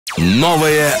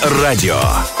Новое радио.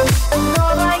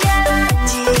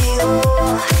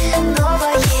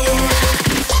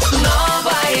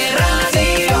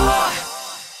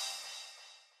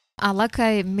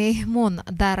 Алакай Мехмон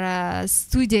дар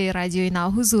студияи радиои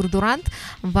Нав ҳузур доранд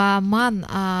ва ман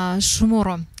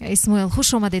шуморо Исмоил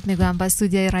хуш омадед мегӯям ба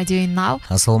студияи радиои Нав.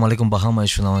 Ассалому алайкум ба ҳамаи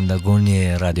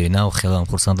шунавандагони радиои Нав. Хеле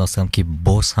хурсанд ҳастам ки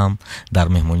боз ҳам дар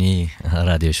меҳмонии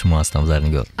радиои шумо ҳастам.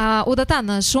 Зарнигор,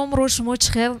 одатан шомро шумо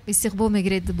чӣ хел истиқбол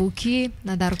мегиред? Бо ки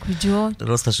дар куҷо?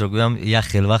 росташро гӯям як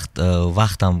хел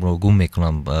вақтамро гум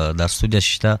мекунам дар студия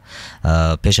шишта.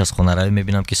 пеш аз хонаравӣ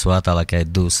мебинам ки соат аллакай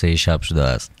 2-3 шаб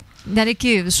шудааст. яъне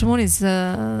ки шумо низ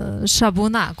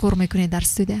шабона кор мекунед дар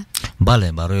студия?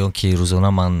 бале, барои он ки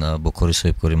рӯзона ман бо кори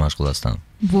соҳибкорӣ машғул ҳастам.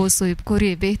 бо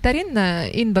соҳибкорӣ беҳтарин.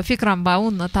 ин ба фикрам ба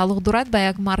он тааллуқ дорад, ба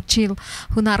як мардчил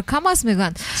ҳунар кам аст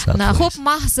мегӯянд. хуб,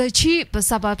 маҳз чӣ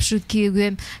сабаб шуд ки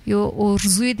гӯем ё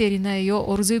орзуи дерина ё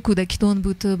орзуи кӯдакитон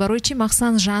буд? барои чӣ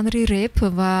махсусан жанри реп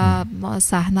ва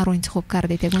саҳнаро интихоб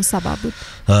кардед? ягон сабаб буд?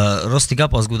 рости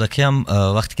гап, аз кӯдакиам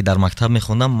вақте ки дар мактаб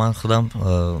мехондам, ман худам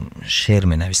шеър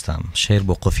менавистам, шеър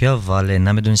бо қофия, вале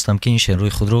намедонистам ки ин шеърҳои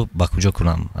худро ба куҷо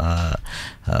кунам.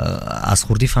 аз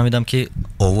хурдӣ фаҳмидам ки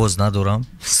овоз надорам,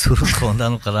 суруд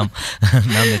хондану қадам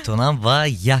наметонам ва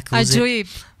як рӯзе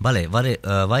бале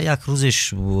ва як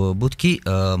рӯзеш буд ки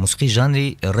мусиқии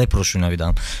жанри репро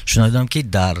шунавидам ки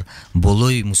дар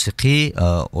болои мусиқӣ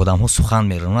одамҳо сухан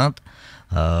меронанд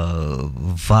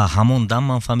ва ҳамон дам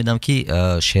ман фаҳмидам ки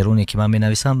шеъроне ки ман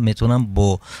менависам метавонам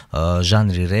бо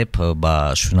жанри реп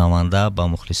ба шунаванда, ба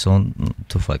мухлисон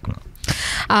туҳфа кунам.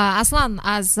 аслан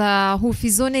аз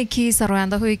ҳофизоне ки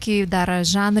сарояндаҳое ки дар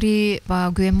жанри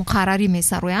гӯем муқаррарӣ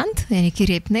месароянд, яъне ки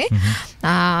реп не,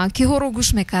 киҳоро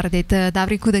гӯш мекардед?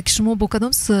 даври кӯдаки шумо бо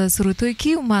кадом сурудҳое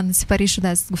ки уман сипарӣ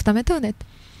шудааст, гуфта метавонед?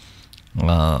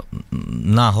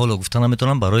 на, ҳоло гуфта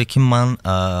наметавонам, барое ки ман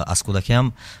аз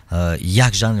кӯдакиам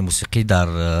як жанри мусиқӣ дар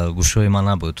гӯшҳои ман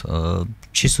набуд.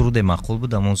 чӣ суруде маъқул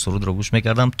буд, ҳамон сурудро гӯш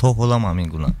мекардам. то ҳолам ҳамин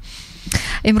гуна.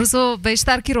 имрӯзо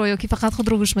бештар киро ё ки фақат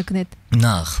худро гӯш мекунед?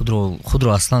 На,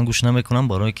 худро аслан гӯш намекунам,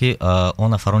 барое ки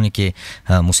он нафароне ки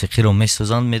мусиқиро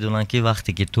месозанд медонанд ки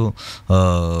вақте ки ту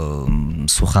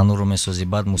сухануро месозӣ,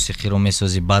 баъд мусиқиро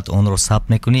месозӣ, баъд онро сабт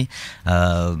мекунӣ,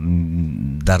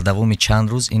 дар давоми чанд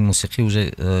рӯз ин мусиқӣ уже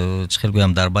чӣ хел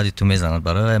гӯям дар баъди ту мезанад.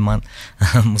 барои ман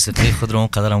мусиқии худро он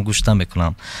қадарам гӯш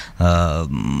намекунам.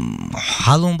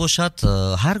 ҳалон бошад,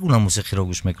 ҳар гуна мусиқиро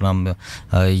гӯш мекунам.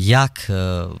 як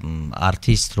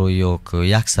артистро ё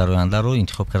як сарояндаро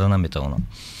интихоб карда наметавонам.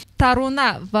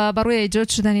 тарона ва барои эҷод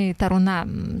шудани тарона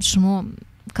шумо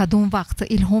кадом вақт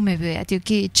илҳом мебиёяд, ё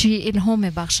ки чӣ илҳом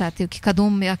мебахшад, ё ки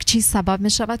кадом як чиз сабаб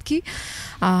мешавад ки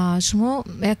шумо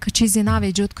як чизи нав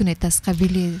эҷод кунед аз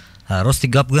қабили? рости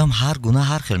гап гӯям, ҳар гуна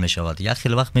ҳар хел мешавад. як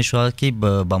хел вақт мешавад ки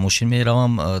ба мошин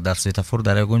меравам, дар светофор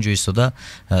дар ягон ҷо истода,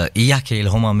 як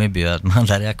илҳомам мебиёяд, ман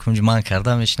дар як кунҷ ман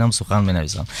карда мешинам, сухан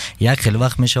менависам. як хел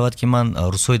вақт мешавад ки ман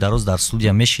рӯзҳои дароз дар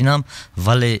студия мешинам,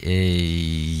 вале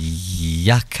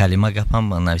як калима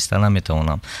гапам нависта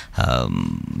наметавонам.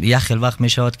 як хел вақт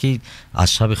мешавад ки аз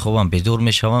шаби хобам бедор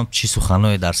мешавам, чӣ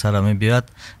суханҳое дар сарам мебиёяд,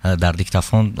 дар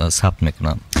диктофон сабт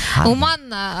мекунам. уман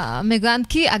мегӯянд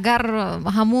ки агар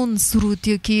ҳамон суруд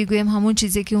ё ки гӯем ҳамон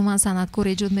чизе ки уман санъаткор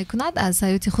эҷод мекунад аз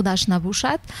ҳаёти худаш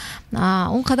набошад,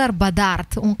 он қадар ба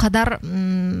дард, он қадар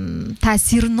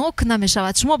таъсирнок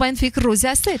намешавад. шумо ба ин фикр розӣ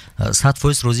ҳастед?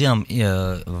 100% розиам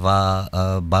ва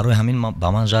барои ҳамин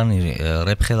ба ман жанри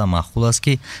реп хеле маъқул аст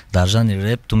ки дар жанри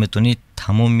реп ту метавонӣ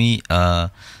тамоми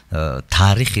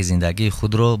таърихи зиндагии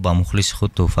худро ба мухлиси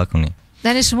худ туҳфа кунӣ.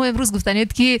 яъне шумо имрӯз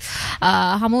гуфтанед ки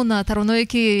ҳамон таронаое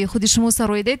ки худи шумо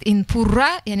сароидед, ин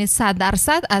пурра, яъне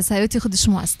 100% аз ҳаёти худи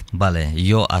шумо аст? бале,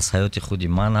 ё аз ҳаёти худи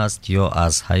ман аст, ё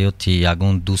аз ҳаёти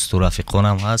ягон дӯсту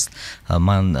рафиқонам аст.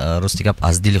 ман рости гап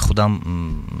аз дили худам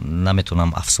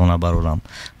наметавонам афсона барорам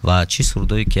ва чӣ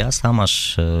сурудое ки аст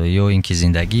ҳамаш ё ин ки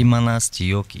зиндагии ман аст,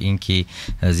 ё ин ки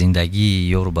зиндагии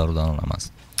ёру бародаронам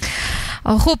аст.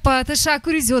 хуб,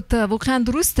 ташаккури зиёд. воқеан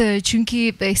дуруст,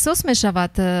 чунки эҳсос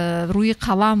мешавад рӯи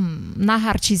қалам на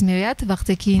ҳар чиз меояд,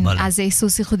 вақте ки аз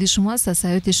эҳсоси худи шумо аст, аз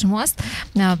ҳаёти шумо аст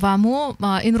ва мо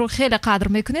инро хеле қадр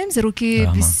мекунем, зеро ки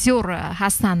бисёр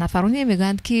ҳастанд нафароне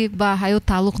мегӯянд ки ба ҳаёт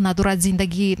тааллуқ надорад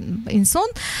зиндагии инсон.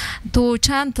 то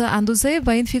чанд андозае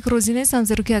ба ин фикр розӣ нестам,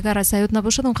 зеро ки агар аз ҳаёт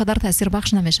набошад он қадар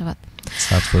таъсирбахш намешавад.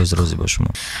 100% розӣ бо шумо.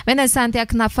 менависанд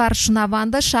як нафар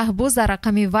шунаванда Шаҳбоз дар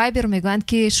рақами Viber мегӯянд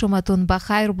ки шоматон ба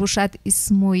хайр бошад.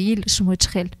 Исмоил, шумо чӣ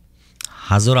хел?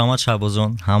 ҳазор рамат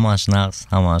шабозон, ҳамааш нағз,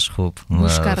 ҳамааш хуб.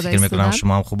 Фикр мекунам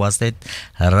шумо ҳам хуб ҳастед.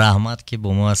 Раҳмат ки бо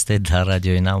мо ҳастед, дар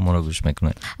радиои Нав моро гӯш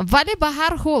мекунед. Вале ба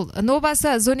ҳар ҳол нобаста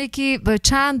аз оне ки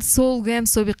чанд сол гӯем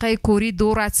собиқаи корӣ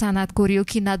дорад, санъаткорӣ ё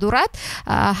ки надорад,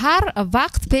 ҳар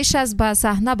вақт пеш аз ба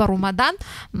саҳна баромадан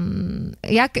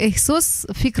як эҳсос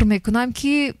фикр мекунам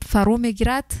ки фаро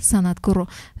мегирад санъаткорро.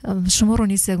 Шуморо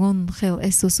низ ягон хел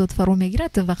эҳсосот фаро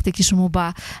мегирад вақте ки шумо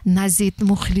ба назди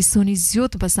мухлисони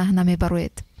зиёд ба саҳна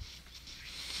мебароед?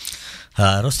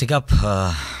 Рости гап,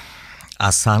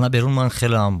 аз саҳна берун ман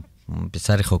хеле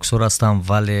писари хоксор ҳастам,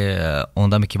 вале он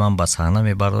даме ки ман ба саҳна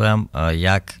мебароям,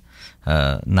 як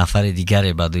нафари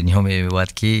дигаре ба дунё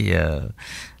меояд ки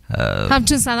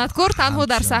ҳамчун санъаткор танҳо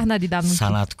дар саҳна дидан мумкин.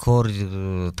 Санъаткор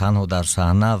танҳо дар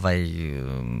саҳна ва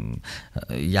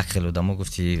як хел одамо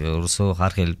гуфти рӯзҳо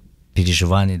ҳар хел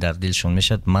переживани дар дилшон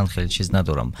мешад. Ман хеле чиз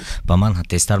надорам. Ба ман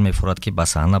тезтар мефурад ки ба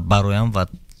саҳна бароям ва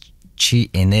чӣ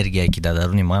энергияе ки дар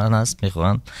даруни ман аст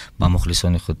мехоҳам ба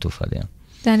мухлисони худ туҳфа диҳам.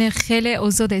 яъне хеле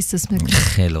озод эҳсос мекунам.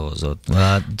 Хеле озод.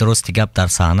 Ва дурусти гап, дар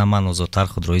саҳна ман озодтар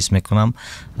худро ҳис мекунам,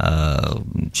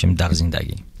 чим дар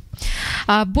зиндагӣ.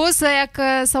 боз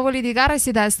як саволи дигар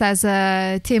расидааст аз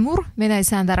Темур,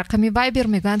 менависанд дар рақами Вайбер,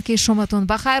 мегӯянд ки шоматон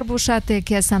бахайр бошад.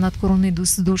 яке аз санъаткорони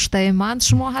дӯстдоштаи ман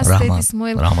шумо ҳастед,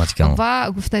 Исмоил,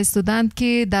 ва гуфта истоданд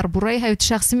ки дар бораи ҳаёти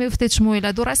шахсӣ мегуфтед шумо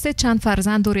оиладор ҳастед, чанд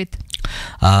фарзанд доред?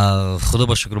 Худо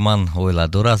ба шукр ман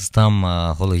оиладор ҳастам.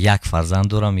 ҳоло як фарзанд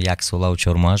дорам, 1 сола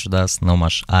 4 моҳа шудааст,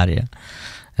 номаш Ария.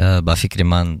 ба фикри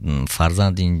ман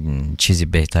фарзанд ин чизи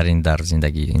беҳтарин дар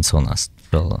зиндагии инсон аст.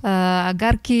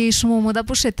 агар ки шумо омода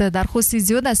бошед, дархости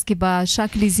зиёд аст ки ба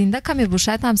шакли зинда каме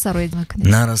бошад, ҳамсароид мекунед.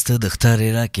 Нараста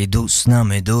духтарера ки дӯст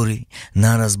намедорӣ,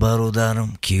 нараз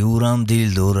бародарам ки урам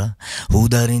дил дора, ӯ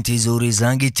дар интизори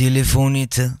занги телефони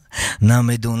ту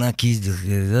намедона ки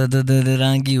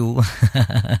ранги ӯ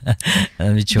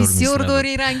бисёр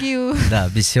дори ранги ӯ. Да,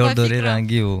 бисёр дори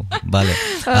ранги ӯ. Бале.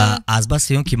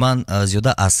 Азбаси он ки ман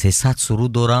зиёда аз 300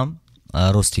 суруд дорам,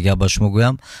 рости гап ба шумо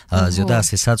гӯям, зиёда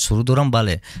аз 300 суруд дорам.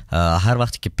 Бале, ҳар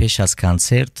вақте ки пеш аз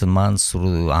консерт ман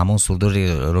ҳамон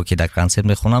сурудоро ки дар консерт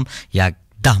мехонам, як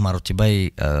 10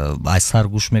 маротибаи аз сар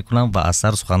гӯш мекунам ва аз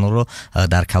сар суханонро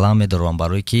дар калам медорам,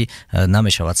 барое ки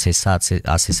намешавад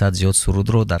 300 зиёд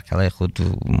сурудро дар калаи худ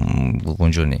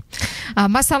гунҷонӣ.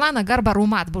 Масалан, агар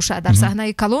баромад бошад дар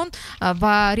саҳнаи калон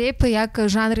ва реп як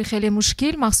жанри хеле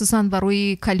мушкил, махсусан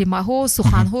барои калимаҳо,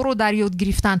 суханҳоро дар ёд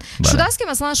гирифтан. Шудааст ки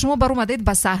масалан шумо баромадед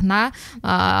ба саҳна,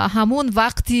 ҳамон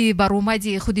вақти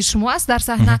баромади худи шумо аст дар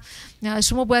саҳна,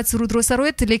 шумо бояд сурудро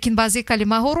сароед, лекин баъзе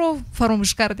калимаҳоро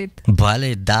фаромӯш кардед.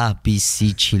 Бале, 10,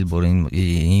 20, 40 бор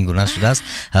ин гуна шудааст.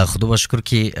 Худо ба шукр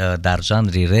ки дар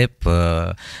жанри реп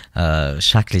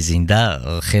шакли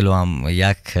зинда хело ҳам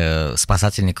як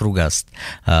спасательный круг аст.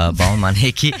 Ба он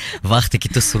маънае ки вақте ки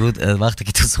ту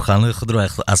суханҳои худро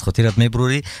аз хотират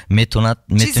мебурӣ, метавонӣ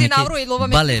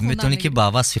ки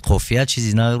ба васфи қофия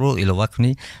чизи навро илова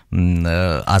кунӣ.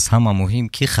 аз ҳама муҳим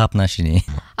ки хаб нашинӣ.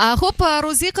 Хуб,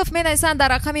 Розиқов менависанд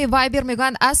дар рақами Вайбер,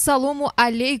 мегӯянд ассалому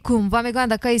алейкум ва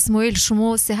мегӯянд ака Исмоил,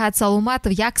 шумо сеҳат саломат.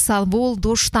 Як савол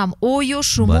доштам. Оё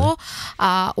шумо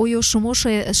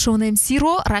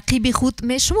шонемсиро рақиби худ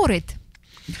мешуморед?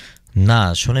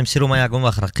 На, шонемсиро ман ягон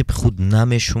вақт рақиби худ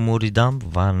намешуморидам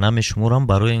ва намешуморам,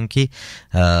 барои ин ки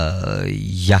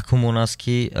якум он аст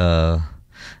ки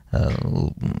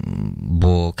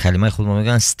бо калимаи худ мо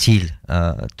мегӯянд стил,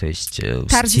 то есть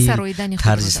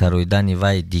тарзи сароидани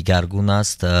вай дигаргун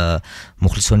аст.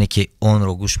 мухлисоне ки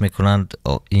онро гӯш мекунанд,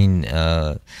 ин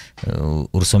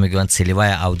урусо мегӯянд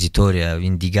целевая аудитория,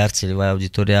 ин дигар целевая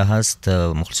аудитория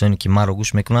ҳаст. мухлисоне ки маро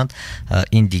гӯш мекунанд,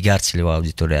 ин дигар целевая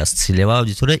аудитория аст. Целевая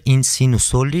аудитория ин сину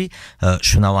соли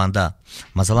шунаванда.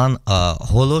 Масалан,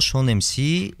 ҳоло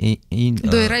шонемси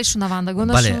доираи шунавандагон,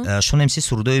 бале, шонемси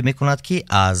сурудое мекунад ки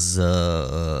аз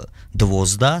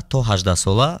 12 то 18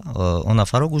 сола он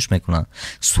нафарро гӯш мекунанд.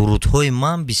 сурудҳои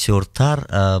ман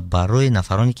бисёртар барои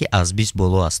нафароне ки аз 20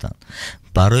 боло ҳастанд.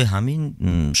 барои ҳамин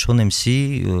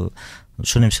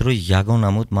шонемсиро ягон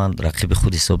намуд ман рақиби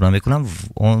худ ҳисоб намекунам.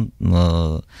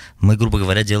 Мы, грубо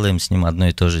говоря, делаем с ним одно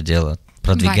и то же дело.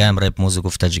 Продвигаем рэп-музыку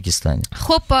в Таджикистане.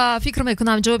 Хуб, фикр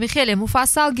мекунам ҷавоби хеле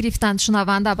муфассал гирифтанд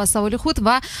шунаванда ба саволи худ.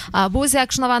 Ва боз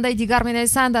як шунавандаи дигар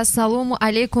менависанд ассалому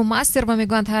алейкум мастер ва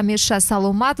мегӯянд ҳамеша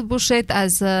саломат бошед.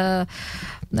 Аз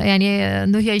яъне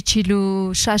ноҳияи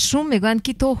 46 мегӯянд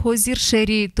ки то ҳозир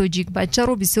шеъри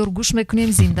тоҷикбачаро бисёр гӯш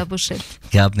мекунем, зинда бошед.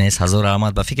 Гап нест, ҳазор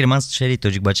раҳмат. Ба фикри ман шеъри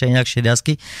тоҷикбача як шеъре аст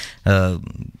ки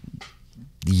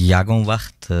ягон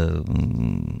вақт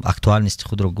актуальности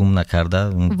худро гум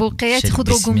накарда, воқеияти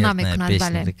худро гум намекунад.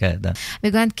 Бале.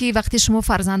 Мегӯянд ки вақти шумо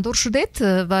фарзанддор шудед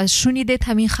ва шунидед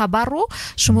ҳамин хабарро,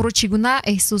 шуморо чӣ гуна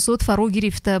эҳсосот фаро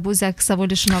гирифт? Боз як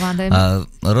саволи шунаванда.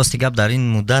 Рости гап дар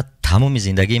ин муддат тамоми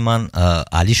зиндагии ман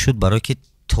алӣ шуд, барое ки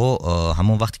то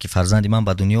ҳамон вақте ки фарзанди ман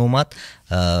ба дунё омад,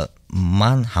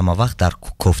 ман ҳама вақт дар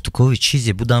кофтукови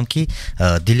чизе будам ки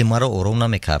дили маро ором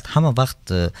намекард. Ҳама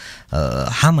вақт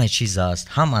ҳама чиз аст,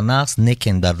 ҳама нақс,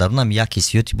 некен дар дарунам як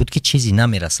ҳиссиёте буд ки чизе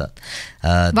намерасад.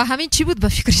 Ва ҳамин чӣ буд ба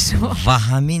фикри шумо? Ва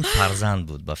ҳамин фарзанд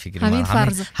буд ба фикри ман. Ҳамин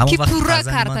фарзанд ки пурра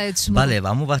кардаед шумо. Бале,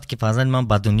 ҳамон вақте ки фарзанди ман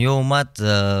ба дунё омад,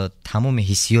 тамоми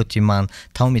ҳиссиёти ман,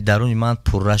 тамоми даруни ман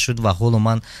пурра шуд ва ҳоло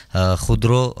ман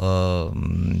худро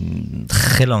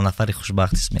хело нафари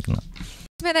хушбахт ҳис мекунам.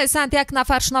 Менависанд як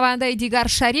нафар шунавандаи дигар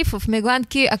Шарифов мегӯянд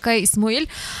ки акай Исмоил,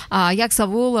 як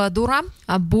савол дорам,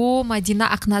 бо Мадина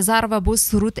Ақназарова бо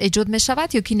суруд эҷод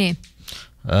мешавад ё ки не?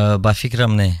 Ба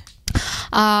фикрам не.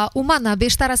 Уман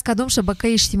бештар аз кадом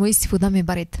шабакаи иҷтимоӣ истифода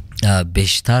мебаред?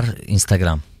 Бештар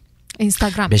Инстаграм.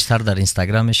 Бештар дар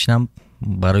Инстаграм мешинам,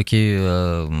 барое ки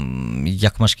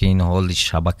якумаш ки ин ҳоли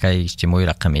шабакаи иҷтимоӣ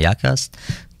рақами як аст,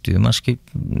 дуюмаш ки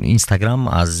Инстаграм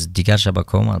аз дигар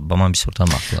шабакаҳо ба ман бисёртар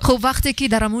махсус аст. Хуб, вақте ки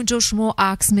дар ҳамон ҷо шумо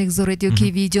акс мегзоред ё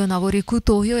ки видео навори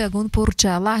кӯтоҳ ё ягон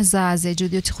порча лаҳза аз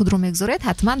эҷодиёти худро мегзоред,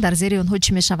 ҳатман дар зери онҳо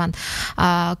чӣ мешаванд?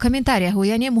 Комментарияҳо,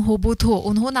 яъне муҳоботҳо,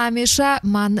 онҳо на ҳамеша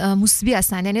мусбӣ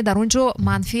ҳастанд, яъне дар он ҷо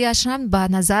манфиашам ба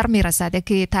назар мерасад,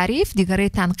 яке таъриф, дигаре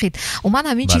танқид. Уман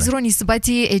ҳамин чизро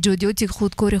нисбати эҷодиёти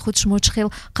худ, кори худ шумо чӣ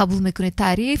хел қабул мекунед,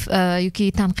 таъриф ё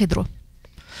ки танқидро?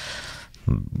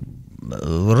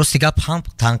 Рости гап, ҳам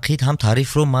танқид ҳам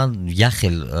таърифро ман як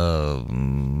хел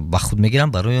ба худ мегирам,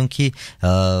 барои он ки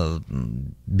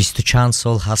бисту чанд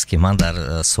сол ҳаст ки ман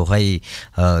дар соҳаи,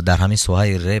 дар ҳамин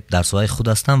соҳаи реп, дар соҳаи худ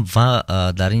ҳастам ва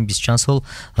дар ин бисту чанд сол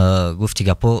гуфти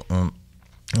гапо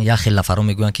як хел нафаро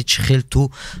мегӯянд ки чӣ хел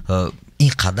ту ин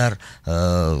қадар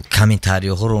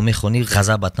комментариёҳоро мехонӣ,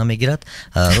 ғазабат намегирад.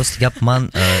 Рости гап,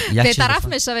 ман бетараф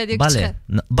мешавед?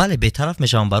 Бале, бетараф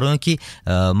мешавам, барои он ки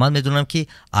ман медонам ки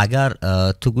агар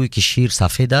ту гӯӣ ки шир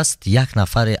сафед аст, як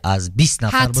нафаре аз 20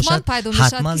 нафар бошад,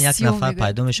 ҳатман як нафар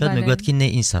пайдо мешавад, мегӯяд ки не,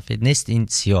 ин сафед нест, ин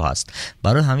сиёҳ аст.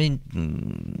 Барои ҳамин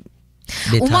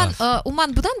уман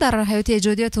будан дар ҳаёти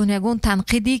эҷодиятон ягон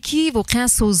танқидӣ ки воқеан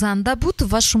созанда буд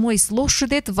ва шумо ислоҳ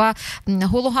шудед ва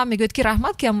ҳоло ҳам мегӯед ки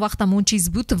раҳмат ки ҳам вақт ҳамон чиз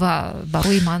буд ва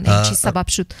барои ман ин чиз сабаб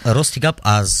шуд? Рости гап,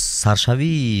 аз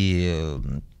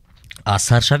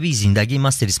саршавии зиндагии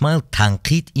Мастер Исмаил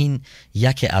танқид ин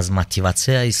яке аз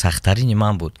мотиватсияи сахттарини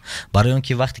ман буд. Барои он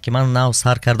ки вақте ки ман нав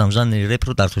сар кардам жанри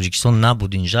репро, дар Тоҷикистон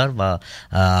набуд ин жар ва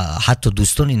ҳатто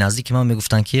дӯстони наздики ман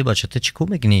мегуфтанд ки бача ту чӣ кор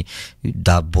мекунӣ,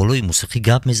 дар болои мусиқӣ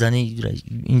гап мезанӣ,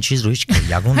 ин чизро ҳеч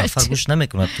ягон нафар гӯш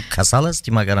намекунад, ту касал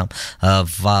ҳастӣ магарам.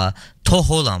 Ва то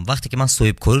ҳолам вақте ки ман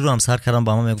соҳибкориро ҳам сар кардам,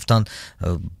 ба ман мегуфтанд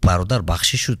бародар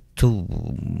бахшишу, ту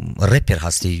репер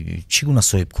ҳастӣ, чӣ гуна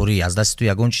соҳибкорӣ, аз дасти ту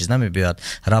ягон чиз намебиёяд,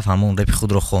 раф ҳамон репи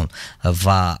худро хон.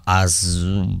 Ва аз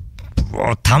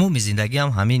тамоми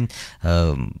зиндагиам ҳамин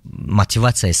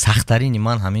мотиватсияи сахттарини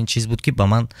ман ҳамин чиз буд ки ба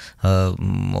ман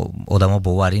одамо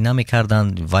боварӣ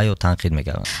намекарданд ва ё танқид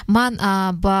мекарданд. Ман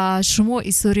ба шумо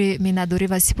изҳори миннатдорӣ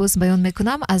ва сипос баён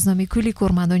мекунам аз номи кулли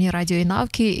кормандони радиои Нав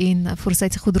ки ин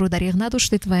фурсати худро дариғ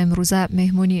надоштед ва имрӯза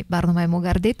меҳмони барномаи мо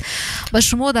гардед. Ба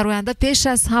шумо дар оянда пеш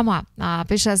аз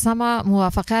ҳама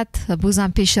муваффақият,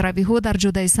 бозам пешравиҳо дар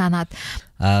ҷодаи санъат.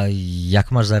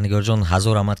 Якмаш Зарнигарҷон,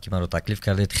 ҳазор раҳмат ки маро таклиф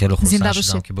кардед. Хело хурсанд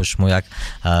шудам ки бо шумо як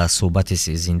суҳбати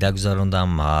зинда гузарондам.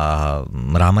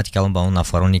 раҳмати калон ба он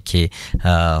нафароне ки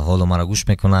ҳоло маро гӯш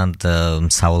мекунанд,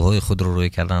 саволҳои худро рӯй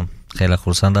кардам. خیلی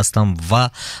خرسند هستم و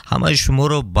همه شما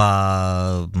رو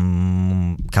با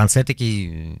کنسرتی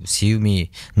که 30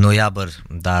 نوامبر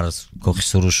در کوخ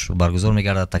سروش برگزار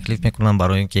می‌گردد تکلیف میکنم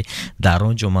برای اینکه در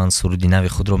اونجا من سرودی نو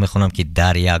خود رو میخونم که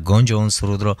در یگان جا اون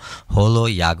سرود رو حالا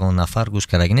یگان نفر گوش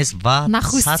کردنی نیست و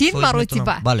نخستین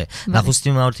مرتبه بله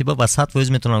نخستین مرتبه و 100%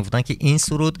 میتونم گفتن که این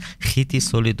سرود خیتی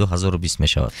سال 2020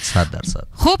 میشود 100%.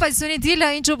 خب عزیزان دیل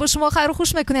اینجا با شما خیر و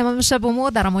خوش میکنیم امشب با ما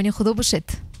در امان خدا باشید.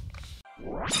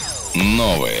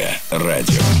 Новое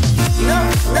радио.